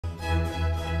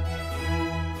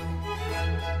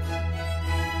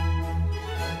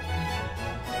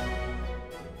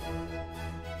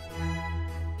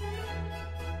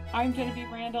I'm Genevieve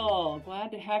Randall.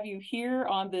 Glad to have you here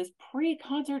on this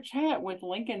pre-concert chat with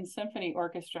Lincoln Symphony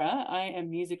Orchestra. I am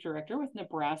music director with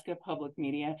Nebraska Public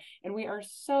Media, and we are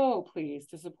so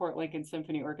pleased to support Lincoln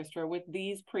Symphony Orchestra with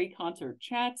these pre-concert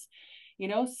chats. You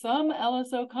know, some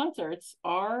LSO concerts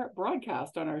are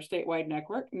broadcast on our statewide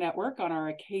network on our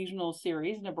occasional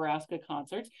series, Nebraska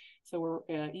Concerts. So we're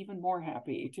even more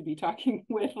happy to be talking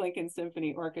with Lincoln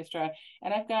Symphony Orchestra.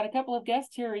 And I've got a couple of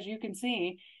guests here, as you can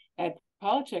see. Ed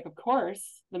Polachek, of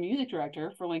course, the music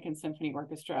director for Lincoln Symphony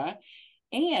Orchestra,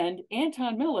 and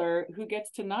Anton Miller, who gets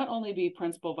to not only be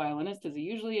principal violinist as he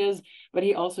usually is, but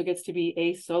he also gets to be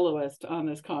a soloist on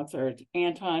this concert.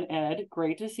 Anton, Ed,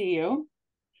 great to see you.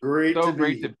 Great to So be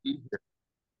great here. to be here.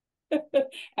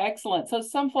 Excellent. So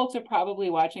some folks are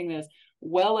probably watching this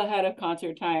well ahead of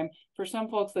concert time. For some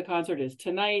folks, the concert is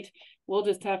tonight. We'll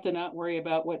just have to not worry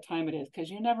about what time it is because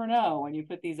you never know when you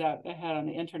put these out ahead on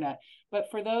the internet.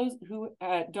 But for those who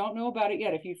don't know about it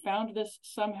yet, if you found this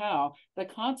somehow, the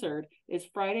concert is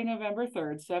Friday, November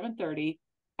 3rd, 7:30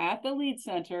 at the Lead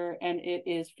Center, and it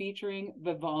is featuring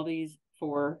Vivaldi's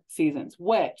Four Seasons,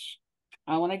 which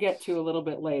I want to get to a little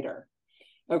bit later.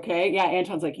 Okay. Yeah.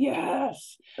 Anton's like,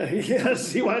 yes.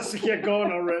 Yes, he wants to get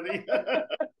going already.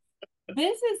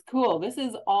 This is cool. This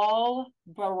is all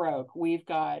Baroque. We've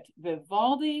got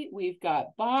Vivaldi, we've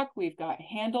got Bach, we've got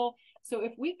Handel. So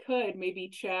if we could maybe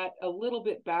chat a little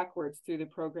bit backwards through the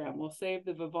program, we'll save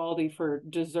the Vivaldi for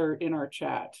dessert in our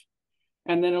chat.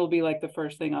 And then it'll be like the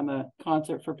first thing on the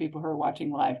concert for people who are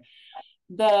watching live.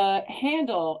 The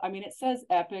Handel, I mean, it says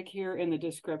epic here in the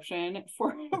description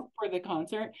for the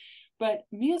concert, but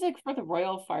music for the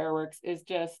Royal Fireworks is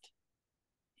just,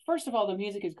 first of all, the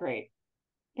music is great.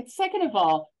 But second of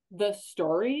all, the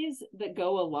stories that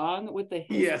go along with the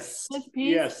history Yes, of this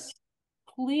piece, yes.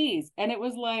 please. And it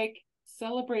was like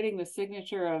celebrating the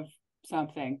signature of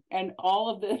something. And all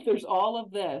of this, there's all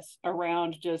of this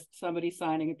around just somebody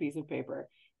signing a piece of paper.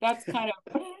 That's kind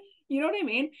of, you know what I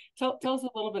mean? Tell us a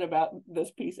little bit about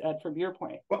this piece, Ed, from your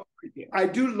point Well, of view. I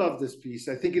do love this piece.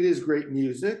 I think it is great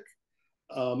music.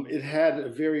 It had a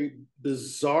very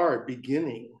bizarre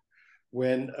beginning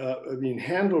when,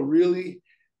 Handel really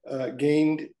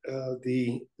gained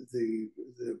the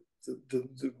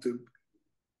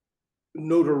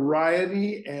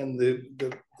notoriety and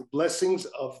the blessings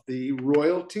of the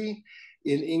royalty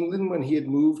in England when he had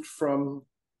moved from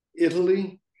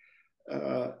Italy.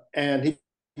 And he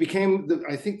became,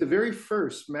 I think, the very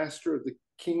first master of the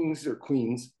king's or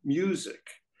queen's music,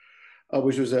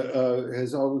 which was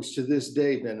has always to this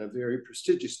day been a very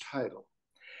prestigious title.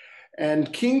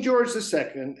 And King George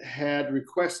II had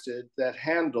requested that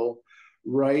Handel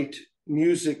write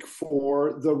music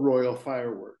for the royal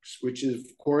fireworks, which is,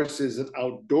 of course, is an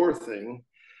outdoor thing,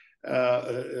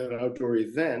 an outdoor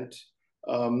event.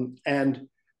 And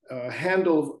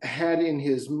Handel had in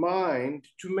his mind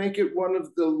to make it one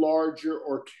of the larger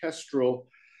orchestral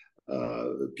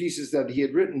pieces that he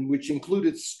had written, which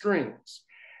included strings.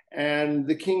 And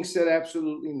the king said,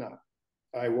 absolutely not.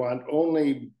 I want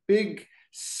only big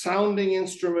sounding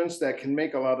instruments that can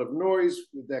make a lot of noise,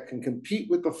 that can compete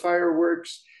with the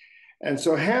fireworks. And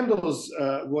so Handel's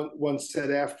once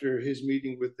said after his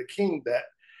meeting with the king that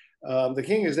the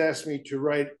king has asked me to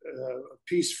write a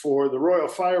piece for the royal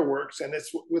fireworks, and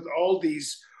it's with all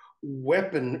these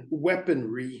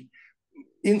weaponry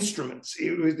instruments,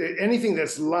 anything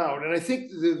that's loud. And I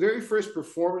think the very first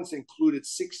performance included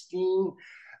 16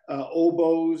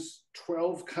 oboes,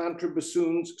 12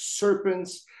 contrabassoons,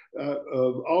 serpents,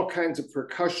 all kinds of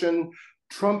percussion,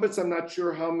 trumpets, I'm not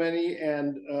sure how many,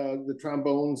 and the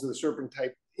trombones, the serpent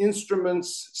type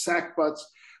instruments, sackbuts.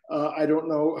 I don't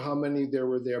know how many there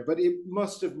were there, but it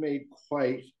must have made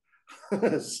quite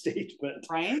a statement.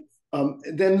 Right?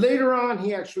 Then later on,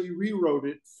 he actually rewrote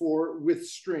it with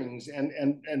strings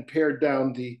and pared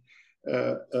down the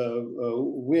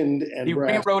wind and He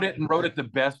brass. rewrote it and wrote it the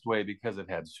best way because it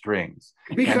had strings.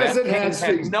 Because it had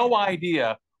strings. Had no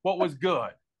idea what was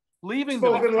good. Leaving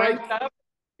the strings up?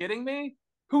 Kidding me?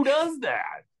 Who does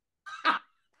that?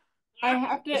 I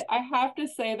have to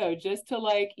say though, just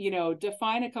to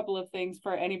define a couple of things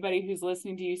for anybody who's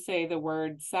listening to you say the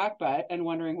word sackbut and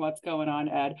wondering what's going on,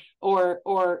 Ed,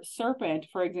 or serpent,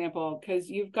 for example, because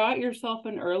you've got yourself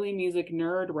an early music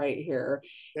nerd right here.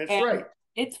 That's right.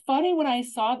 It's funny when I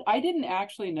didn't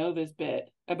actually know this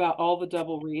bit about all the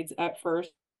double reeds at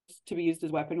first to be used as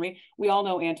weaponry. We all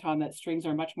know, Anton, that strings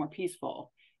are much more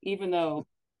peaceful, even though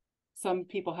some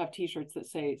people have t-shirts that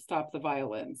say stop the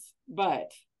violins,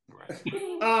 but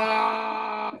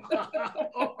got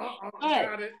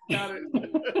it.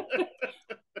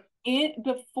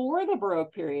 Before the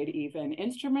Baroque period, even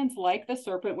instruments like the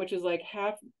serpent, which is like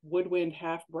half woodwind,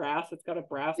 half brass. It's got a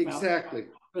brass mouth. Exactly.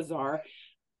 Bizarre.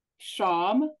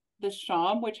 Sham, the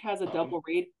sham, which has a double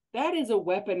reed, that is a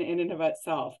weapon in and of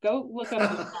itself. Go look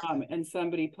up the sham and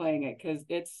somebody playing it, because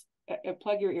it's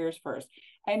plug your ears first.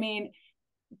 I mean,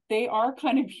 they are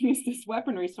kind of used this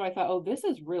weaponry. So I thought, oh, this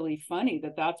is really funny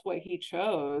that that's what he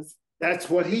chose. That's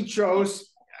what he chose.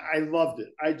 I loved it.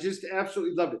 I just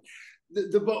absolutely loved it.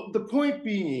 The point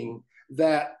being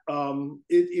that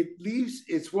it leaves,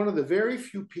 it's one of the very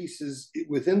few pieces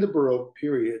within the Baroque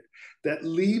period that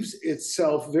leaves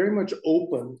itself very much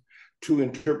open to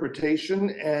interpretation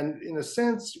and, in a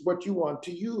sense, what you want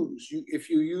to use. If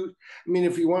you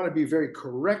want to be very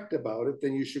correct about it,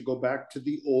 then you should go back to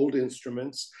the old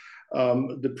instruments,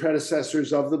 the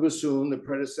predecessors of the bassoon, the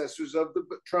predecessors of the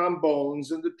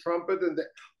trombones and the trumpet, and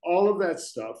all of that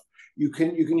stuff. You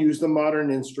can use the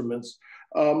modern instruments,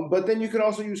 but then you can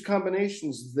also use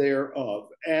combinations thereof.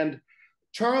 And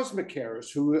Charles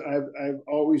Mackerras, who I've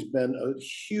always been a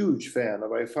huge fan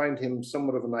of, I find him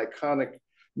somewhat of an iconic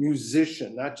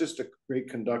musician, not just a great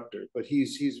conductor, but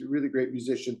he's a really great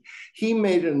musician. He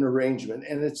made an arrangement,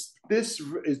 and it's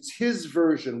his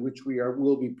version which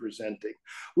will be presenting,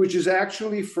 which is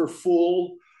actually for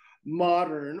full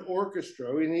modern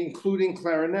orchestra, including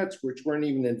clarinets, which weren't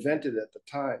even invented at the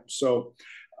time. So,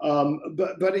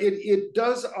 but it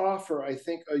does offer, I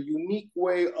think, a unique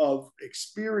way of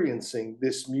experiencing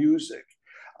this music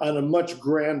on a much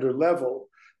grander level,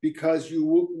 because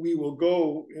we will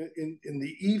go in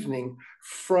the evening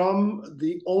from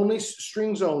the only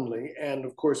strings only, and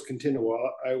of course continua,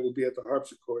 I will be at the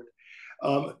harpsichord,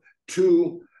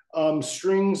 to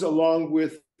strings along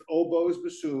with oboes,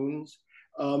 bassoons,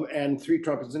 and three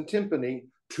trumpets and timpani,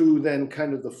 to then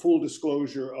kind of the full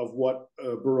disclosure of what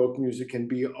Baroque music can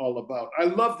be all about. I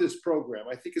love this program.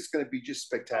 I think it's going to be just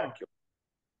spectacular.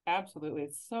 Absolutely.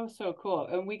 It's so cool.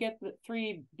 And we get the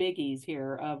three biggies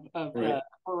here of right. The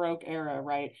Baroque era,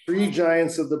 right? Three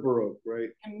giants of the Baroque, right?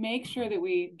 And make sure that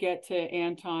we get to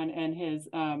Anton and his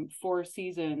Four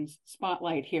Seasons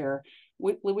spotlight here.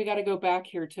 We got to go back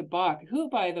here to Bach, who,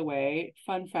 by the way,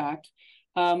 fun fact,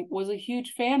 was a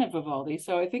huge fan of Vivaldi.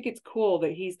 So I think it's cool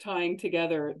that he's tying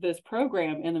together this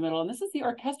program in the middle. And this is the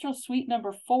orchestral suite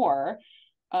number 4.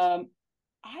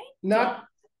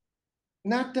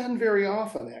 Not done very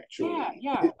often, actually.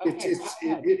 Yeah. Okay.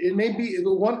 It may be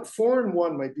the 4 and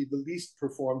 1 might be the least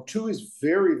performed. 2 is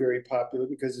very, very popular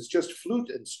because it's just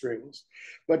flute and strings.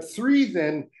 But 3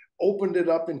 then opened it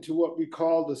up into what we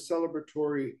call the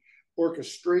celebratory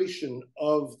orchestration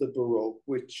of the Baroque,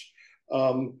 which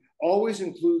always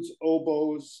includes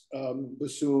oboes,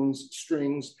 bassoons,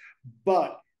 strings,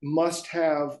 but must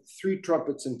have 3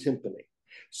 trumpets and timpani.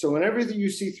 So whenever you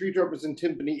see 3 trumpets and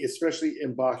timpani, especially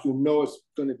in Bach, you know it's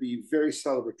going to be very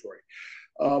celebratory.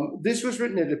 This was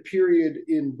written at a period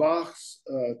in Bach's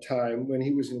time when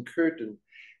he was in Cöthen,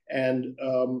 and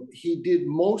he did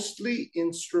mostly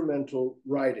instrumental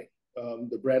writing.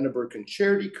 The Brandenburg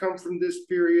Concerti come from this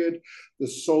period, the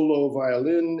solo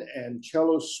violin and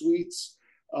cello suites.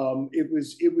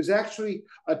 It was actually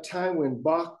a time when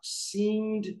Bach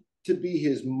seemed to be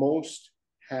his most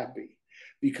happy,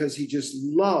 because he just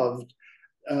loved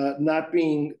not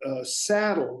being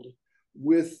saddled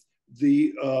with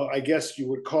the, I guess you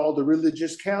would call, the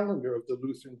religious calendar of the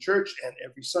Lutheran Church. And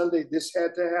every Sunday, this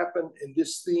had to happen in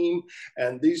this theme,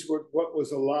 and these were what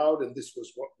was allowed, and this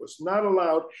was what was not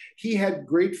allowed. He had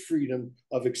great freedom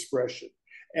of expression.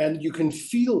 And you can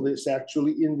feel this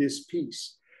actually in this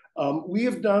piece. We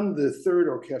have done the 3rd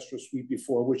orchestral suite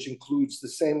before, which includes the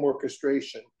same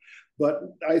orchestration. But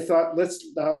I thought, let's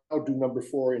now do number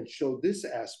 4 and show this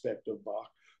aspect of Bach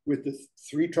with the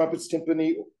 3 trumpets,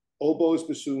 timpani, oboes,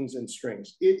 bassoons, and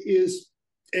strings. It is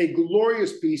a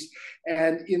glorious piece,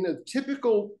 and in a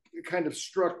typical kind of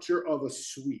structure of a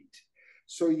suite.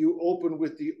 So you open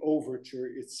with the overture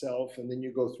itself, and then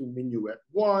you go through Minuet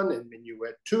 1 and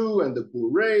Minuet 2 and the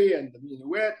bourrée and the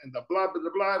minuet and the blah, blah,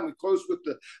 blah, blah, and we close with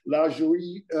the La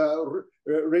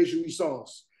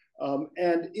Réjouissance.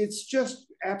 And it's just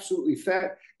absolutely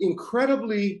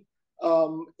incredibly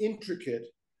intricate.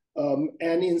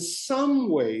 And in some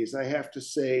ways, I have to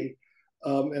say,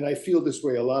 and I feel this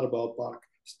way a lot about Bach,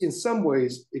 in some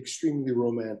ways, extremely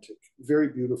romantic, very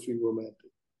beautifully romantic.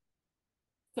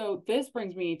 So this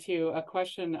brings me to a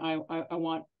question I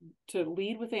want to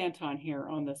lead with Anton here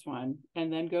on this one,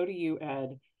 and then go to you,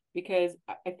 Ed, because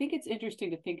I think it's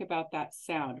interesting to think about that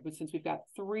sound. But since we've got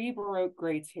 3 Baroque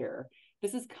greats here,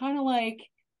 this is kind of like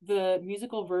the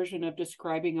musical version of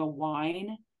describing a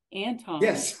wine. Anton,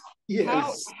 Yes,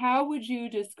 yes. how would you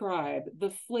describe the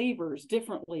flavors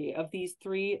differently of these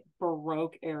three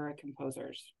Baroque era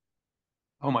composers?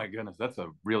 Oh my goodness, that's a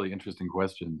really interesting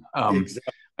question.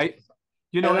 Exactly. I,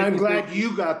 And I'm it, glad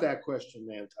you got that question,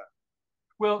 Anton.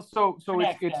 well, For it's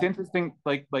next step. interesting.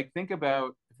 Think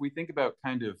about, if we think about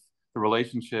kind of the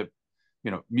relationship,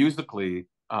 musically,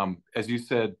 as you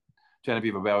said,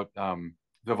 Genevieve, about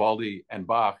Vivaldi and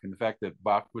Bach, and the fact that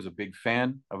Bach was a big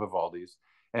fan of Vivaldi's,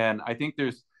 and I think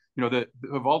there's, the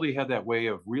Vivaldi had that way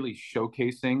of really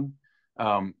showcasing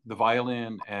the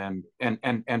violin and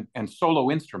solo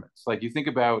instruments. Like you think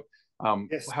about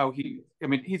Yes, how I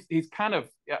mean, he's kind of,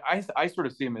 I sort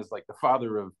of see him as like the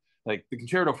father of like the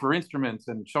concerto for instruments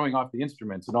and showing off the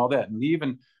instruments and all that. And he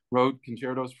even wrote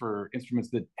concertos for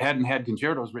instruments that hadn't had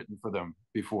concertos written for them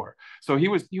before. So he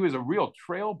was a real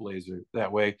trailblazer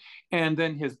that way. And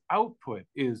then his output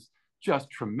is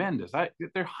just tremendous. There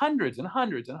are hundreds and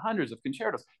hundreds and hundreds of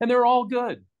concertos, and they're all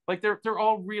good. Like they're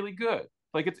all really good.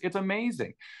 Like it's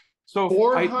amazing. So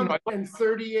I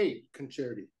 438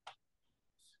 concerti.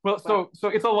 well, Wow. so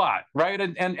it's a lot, right? I'll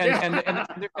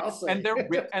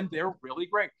And they're really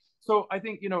great. So I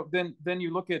think then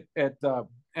you look at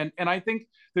and I think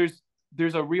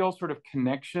there's a real sort of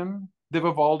connection that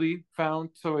Vivaldi found.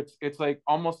 So it's like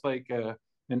almost like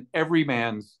an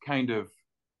everyman's kind of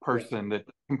Yeah, person, that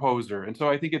composer. And so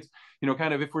I think it's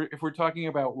kind of, if we're talking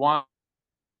about wine,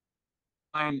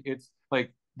 it's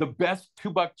like the best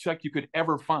 $2 check you could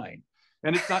ever find.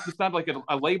 And it's not like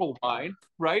a label wine,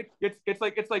 right? It's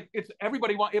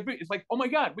everybody it's like, oh my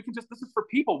God, we can just, this is for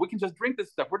people. We can just drink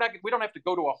this stuff. We don't have to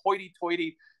go to a hoity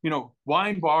toity,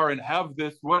 wine bar and have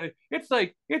this. It's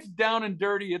like, it's down and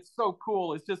dirty. It's so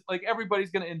cool. It's just like,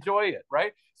 everybody's going to enjoy it.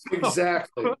 Right.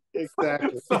 exactly.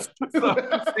 Exactly.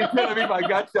 I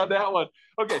got you on that one.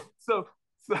 Okay. So,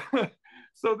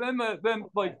 so then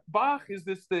like Bach is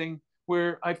this thing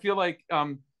where I feel like,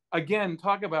 again,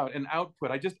 talk about an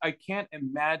output. I can't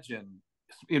imagine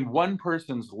in one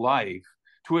person's life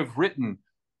to have written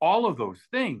all of those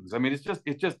things. I mean,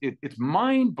 it's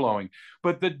mind blowing.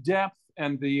 But the depth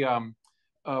and the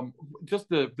just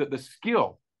the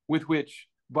skill with which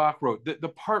Bach wrote, the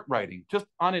part writing just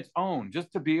on its own,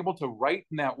 just to be able to write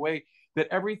in that way, that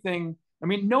everything. I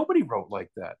mean, nobody wrote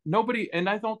like that. Nobody, and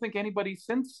I don't think anybody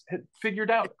since had figured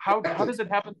out how does it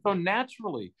happen so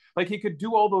naturally. Like he could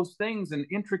do all those things and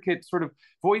intricate sort of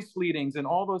voice leadings and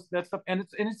all that stuff, and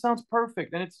it sounds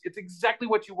perfect, and it's exactly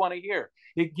what you want to hear.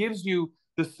 It gives you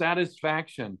the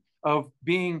satisfaction of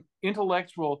being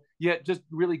intellectual yet just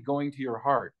really going to your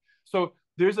heart. So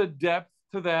there's a depth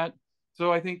to that.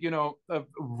 So I think a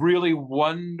really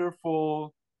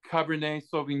wonderful Cabernet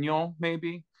Sauvignon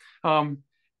maybe. Um,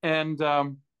 and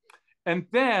and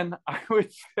then I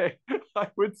would say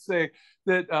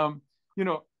that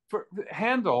for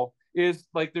Handel is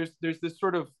like, there's this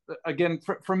sort of, again,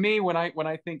 for me, when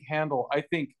I think Handel, I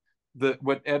think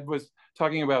what Ed was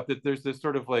talking about, that there's this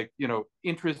sort of like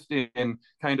interest in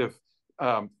kind of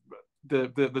the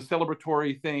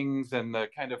celebratory things, and the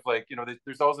kind of like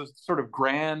there's also this sort of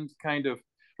grand kind of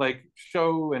like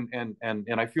show, and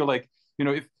I feel like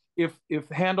if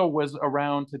Handel was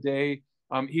around today,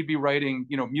 he'd be writing,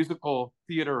 musical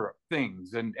theater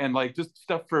things, and like just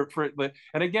stuff for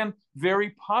and again, very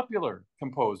popular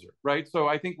composer, right? So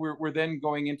I think we're then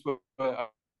going into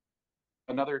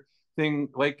another thing,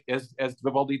 like as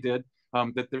Vivaldi did,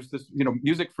 that there's this,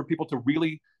 music for people to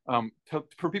really,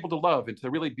 for people to love and to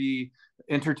really be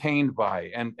entertained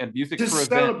by, and music To for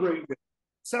events.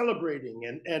 celebrating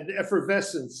and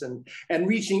effervescence and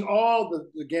reaching all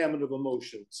the gamut of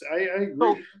emotions. I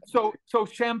agree. So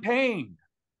champagne.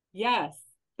 Yes,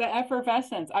 the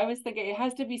effervescence. I was thinking it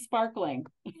has to be sparkling.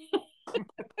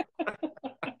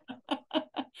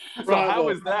 So how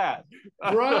is that?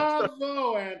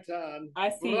 Bravo, Anton. I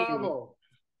see. Bravo.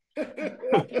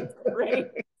 Great.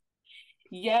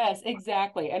 Yes,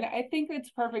 exactly. And I think it's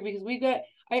perfect because we got,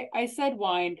 I said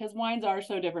wine because wines are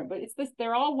so different, but it's this,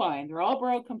 they're all wine. They're all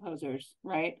Baroque composers,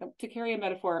 right? To carry a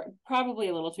metaphor, probably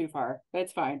a little too far.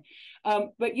 That's fine.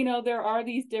 But there are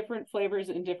these different flavors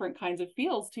and different kinds of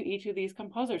feels to each of these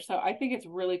composers. So I think it's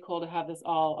really cool to have this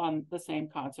all on the same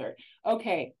concert.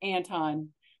 Okay, Anton,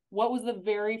 what was the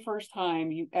very first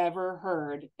time you ever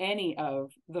heard any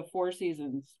of the Four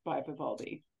Seasons by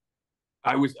Vivaldi?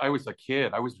 I was a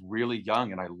kid. I was really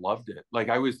young, and I loved it. Like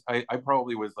I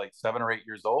probably was like 7 or 8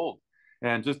 years old,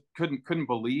 and just couldn't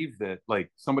believe that like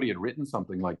somebody had written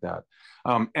something like that.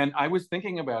 And I was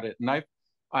thinking about it, and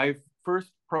I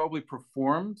first probably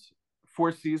performed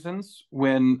Four Seasons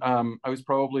when I was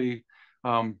probably,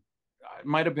 it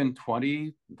might have been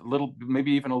 20,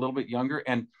 maybe even a little bit younger.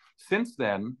 And since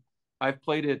then, I've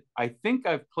played it. I think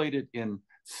I've played it in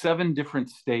 7 different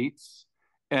states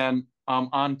and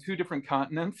on 2 different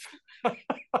continents.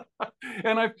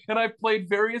 And I've played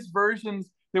various versions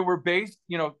that were based,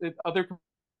 other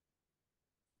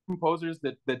composers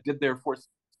that did their Four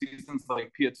Seasons,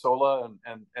 like Piazzolla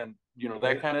and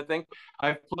that kind of thing.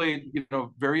 I've played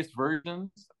various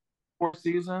versions, Four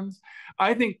Seasons.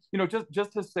 I think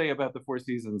just to say about the Four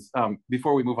Seasons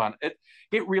before we move on,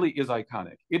 it really is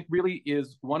iconic. It really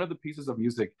is one of the pieces of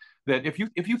music that if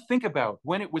you think about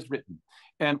when it was written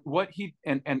and what he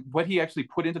actually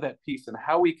put into that piece and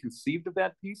how he conceived of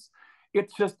that piece,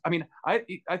 it's just, I mean, I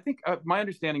think my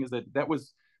understanding is that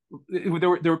was there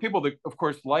were people that of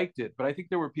course liked it, but I think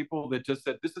there were people that just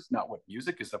said, this is not what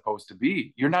music is supposed to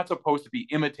be. You're not supposed to be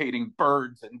imitating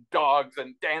birds and dogs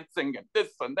and dancing and this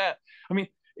and that. I mean,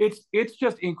 it's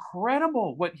just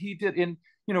incredible what he did in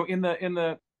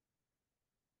the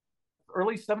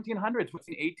early 1700s, what's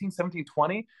the 18, 17,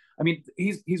 20. I mean,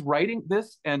 he's writing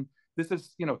this, and this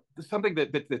is something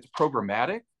that's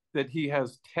programmatic, that he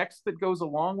has text that goes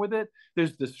along with it.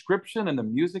 There's description, and the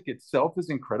music itself is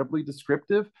incredibly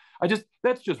descriptive.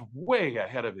 That's just way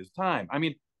ahead of his time. I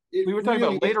mean, we were talking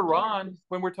about later on,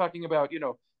 when we're talking about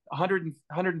 100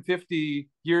 150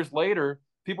 years later,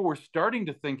 people were starting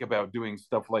to think about doing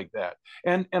stuff like that.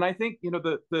 And I think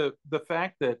the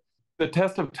fact that the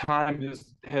test of time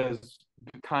has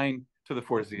been kind to the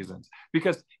Four Seasons,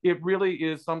 because it really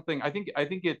is something. I think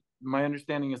my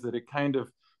understanding is that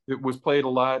it was played a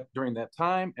lot during that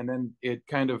time, and then it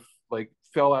kind of like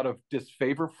fell out of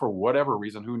disfavor for whatever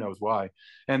reason, who knows why.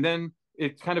 And then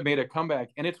it kind of made a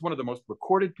comeback, and it's one of the most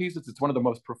recorded pieces. It's one of the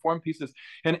most performed pieces.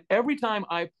 And every time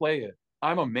I play it,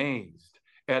 I'm amazed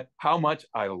at how much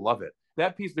I love it.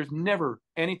 That piece, there's never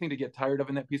anything to get tired of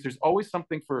in that piece. There's always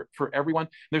something for everyone.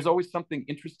 There's always something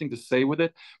interesting to say with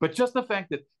it. But just the fact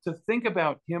that to think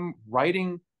about him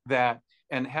writing that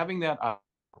and having that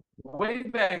way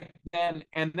back then,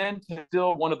 and then to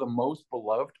still one of the most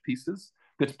beloved pieces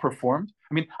that's performed.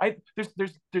 I mean,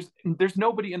 there's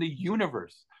nobody in the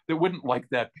universe that wouldn't like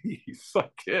that piece.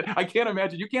 I can't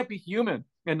imagine. You can't be human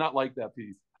and not like that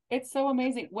piece. It's so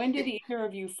amazing. When did either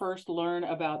of you first learn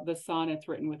about the sonnets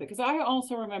written with it? Because I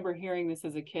also remember hearing this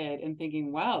as a kid and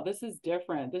thinking, wow, this is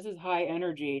different. This is high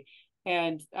energy.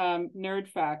 And nerd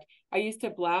fact, I used to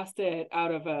blast it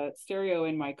out of a stereo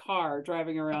in my car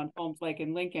driving around Holmes Lake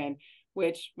in Lincoln,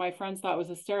 which my friends thought was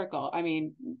hysterical. I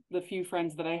mean, the few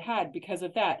friends that I had because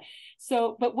of that.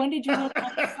 So, but when did you learn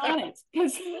about the sonnets?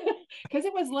 Because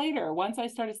it was later. Once I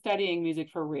started studying music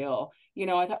for real,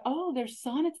 I thought, oh, there's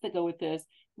sonnets that go with this,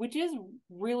 which is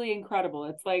really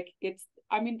incredible.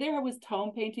 I mean, there was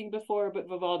tone painting before, but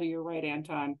Vivaldi, you're right,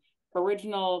 Anton.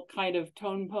 Original kind of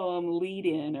tone poem lead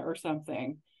in or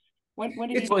something. When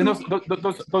did you? And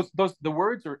those the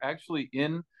words are actually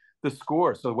in the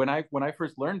score. So when I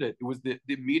first learned it, it was the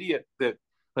immediate that,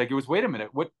 like, it was, wait a minute,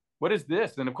 what is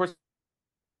this? And of course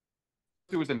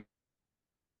it was in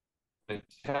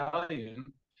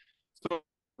Italian. So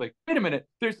like, wait a minute,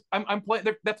 I'm playing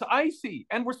there, that's icy,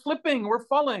 and we're slipping, we're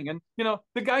falling, and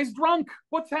the guy's drunk.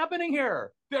 What's happening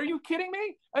here? Are you kidding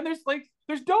me? And there's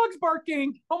dogs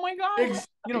barking. Oh my god.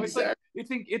 Exactly.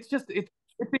 It's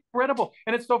incredible.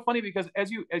 And it's so funny because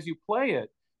as you play it,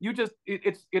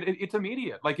 it's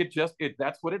immediate. Like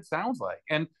that's what it sounds like.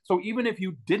 And so even if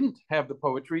you didn't have the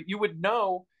poetry, you would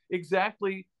know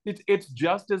exactly. It's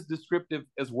just as descriptive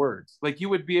as words. Like you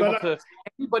would be able to,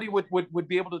 anybody would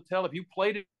be able to tell if you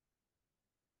played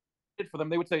it for them.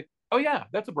 They would say, oh yeah,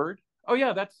 that's a bird. Oh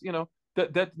yeah, that's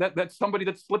that's somebody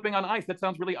that's slipping on ice. That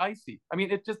sounds really icy. I mean,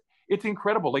 it's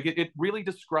incredible. Like it really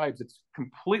describes. It's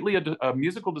completely a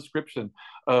musical description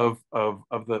of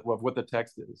what the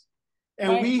text is.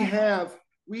 And we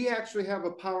actually have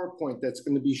a PowerPoint that's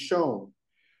going to be shown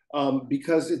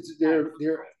because it's there.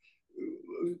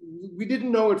 We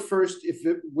didn't know at first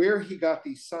where he got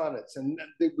these sonnets, and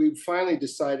we finally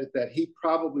decided that he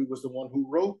probably was the one who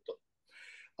wrote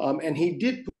them, and he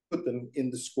did put them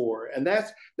in the score, and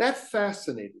that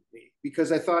fascinated me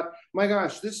because I thought, my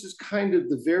gosh, this is kind of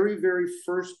the very, very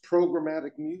first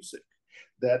programmatic music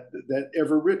that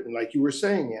ever written, like you were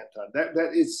saying, Anton.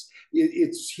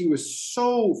 He was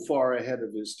so far ahead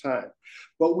of his time.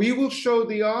 But we will show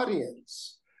the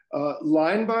audience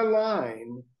line by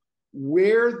line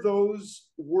where those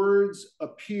words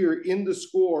appear in the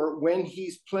score when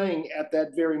he's playing at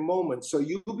that very moment. So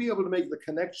you'll be able to make the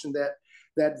connection that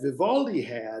Vivaldi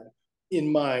had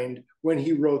in mind when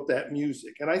he wrote that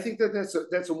music. And I think that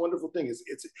that's a wonderful thing.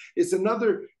 It's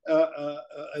another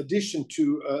addition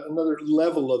to another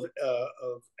level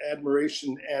of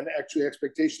admiration and actually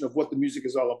expectation of what the music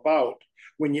is all about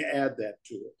when you add that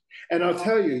to it. And I'll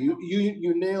tell you,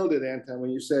 you nailed it, Anton,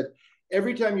 when you said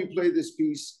every time you play this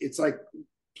piece, it's like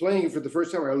playing it for the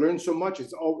first time. I learned so much.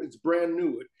 It's brand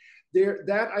new.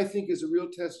 That I think is a real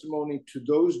testimony to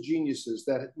those geniuses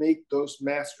that make those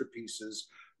masterpieces,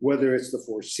 whether it's the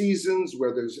Four Seasons,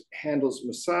 whether it's Handel's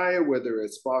Messiah, whether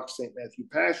it's Bach's St. Matthew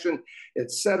Passion, et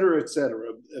cetera,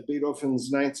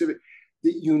 Beethoven's Ninth Symphony,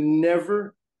 that you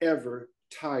never, ever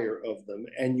tire of them,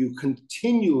 and you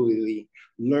continually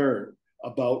learn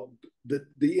about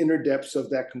the inner depths of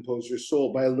that composer's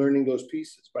soul by learning those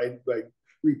pieces, by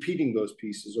repeating those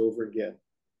pieces over again.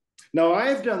 Now,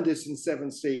 I've done this in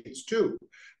 7 states too,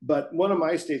 but one of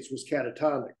my states was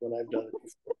catatonic when I've done it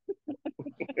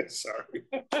before. Sorry.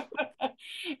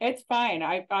 It's fine.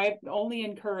 I only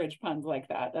encourage puns like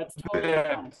that. That's totally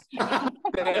fine.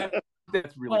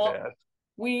 That's really bad.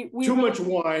 We too much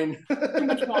wine. Too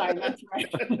much wine, that's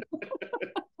right.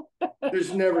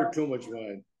 There's never too much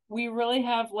wine. We really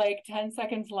have like 10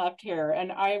 seconds left here,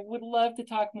 and I would love to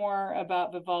talk more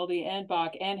about Vivaldi and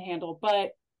Bach and Handel,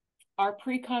 but our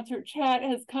pre-concert chat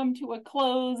has come to a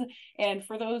close. And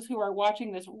for those who are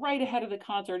watching this right ahead of the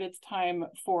concert, it's time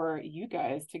for you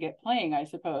guys to get playing, I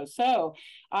suppose. So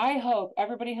I hope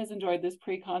everybody has enjoyed this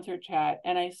pre-concert chat.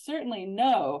 And I certainly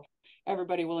know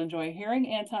everybody will enjoy hearing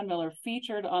Anton Miller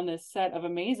featured on this set of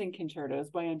amazing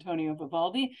concertos by Antonio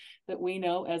Vivaldi that we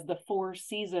know as the Four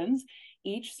Seasons,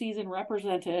 each season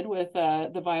represented with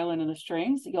the violin and the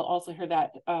strings. You'll also hear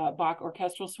that Bach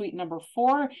Orchestral Suite number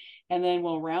 4, and then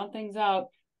we'll round things out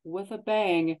with a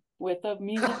bang with the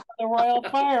music of the Royal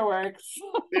Fireworks.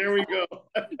 There we go.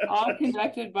 All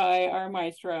conducted by our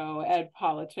maestro, Ed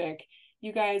Politik.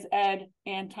 You guys, Ed,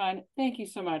 Anton, thank you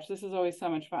so much. This is always so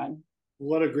much fun.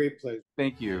 What a great place.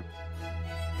 Thank you.